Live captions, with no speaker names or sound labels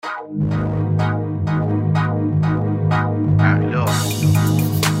Look.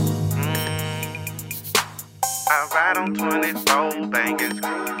 I ride on 24, banging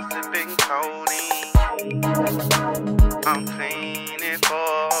screws, sipping codeine. I'm cleaning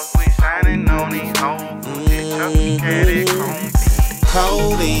balls, we shining on these hoes. Gucci, Chucky, Caddy,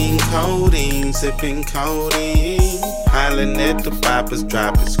 Codeine, codeine, sipping codeine. Hollering at the poppers,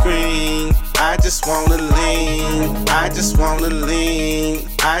 dropping screen. I just wanna lean, I just wanna lean,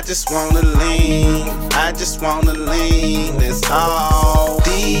 I just wanna lean, I just wanna lean, that's all.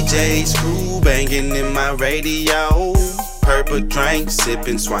 DJ screw banging in my radio. Purple drink,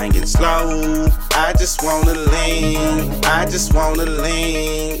 sipping, swinging slow. I just wanna lean, I just wanna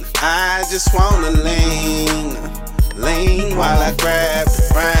lean, I just wanna lean. Lean while I grab the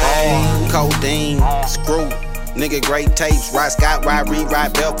frame. Codeine, screw. Nigga, great tapes. Ride Scott, ride Reed,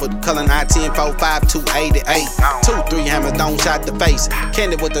 ride Belford. Color I-10, 45, 288. 2-3 hammers, don't shot the face.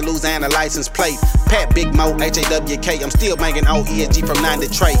 Candy with the Louisiana license plate. Pat Big Mo, HAWK. I'm still banging old ESG from 9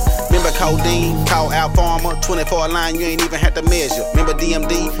 Detroit. Remember Codeine? Call Al Farmer. 24 line, you ain't even had to measure. Remember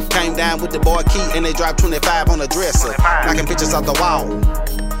DMD? Came down with the boy Key and they dropped 25 on the dresser. Knocking pictures off the wall.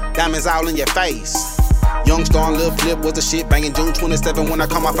 Diamonds all in your face. Young Star and Lil Flip was the shit, banging June 27 when I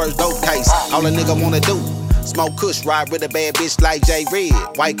caught my first dope case. All a nigga wanna do, smoke kush, ride with a bad bitch like J Red.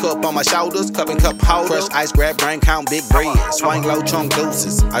 White cup on my shoulders, cup and cup holders. Crush ice, grab brain, count big bread. Swing low chunk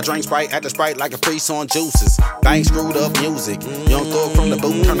deuces. I drink Sprite after Sprite like a priest on juices. Bang screwed up music. Young thug from the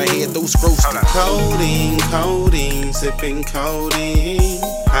boot, turn the head through screw stick. Codeine, codeine, sipping codeine.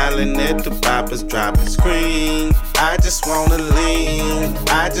 Hollering at the poppers, dropping screen. I just wanna lean,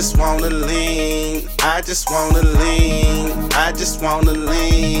 I just wanna lean, I just wanna lean, I just wanna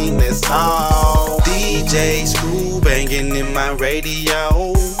lean, that's all. DJ screw banging in my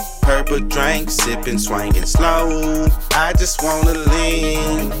radio. Purple drink, sipping, swinging slow. I just wanna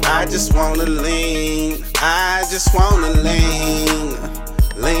lean, I just wanna lean, I just wanna lean.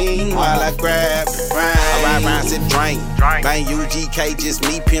 Lean while I grab the frame. I ride round, sip, drink. Bang UGK, just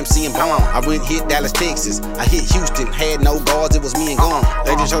me, Pimp C and Bone. I went hit Dallas, Texas. I hit Houston, had no guards, it was me and Gone.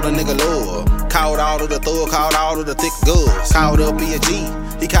 They just showed a nigga love. Called all of the thug, called all of the thick goods. Called up B.A.G.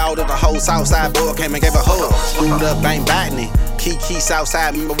 He called up the whole Southside boy, came and gave a hug. Screwed up, ain't biting it. Key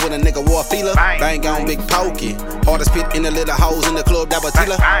Southside, remember when a nigga wore a feeler? Bang on Big Pokey. Hard to spit in the little holes in the club, that was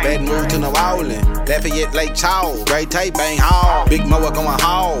Tiller. Bad move to New Orleans. Lafayette, Lake Charles. Great tape, bang hall. Big Moa going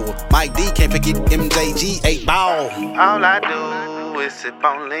hall. Mike D, can't forget MJG, 8 ball. All I do is sip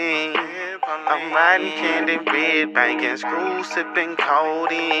on lean. I'm riding candy red, banging screws, sipping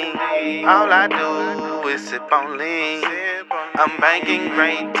codeine. All I do is sip on lean. I'm banging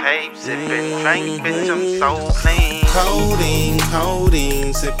great tape, sipping drink, bitch, I'm so clean. Codeine,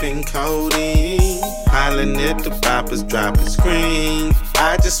 codeine, sipping codeine. Hollering at the poppers, dropping screen.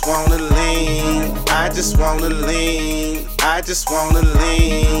 I just wanna lean, I just wanna lean, I just wanna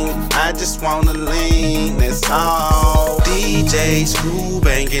lean, I just wanna lean, that's all. DJ screw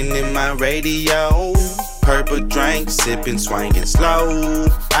banging in my radio. Purple drink, sipping, swinging slow.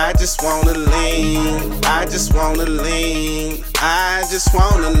 I just wanna lean, I just wanna lean, I just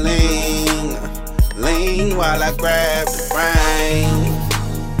wanna lean. Lean while I grab the frame.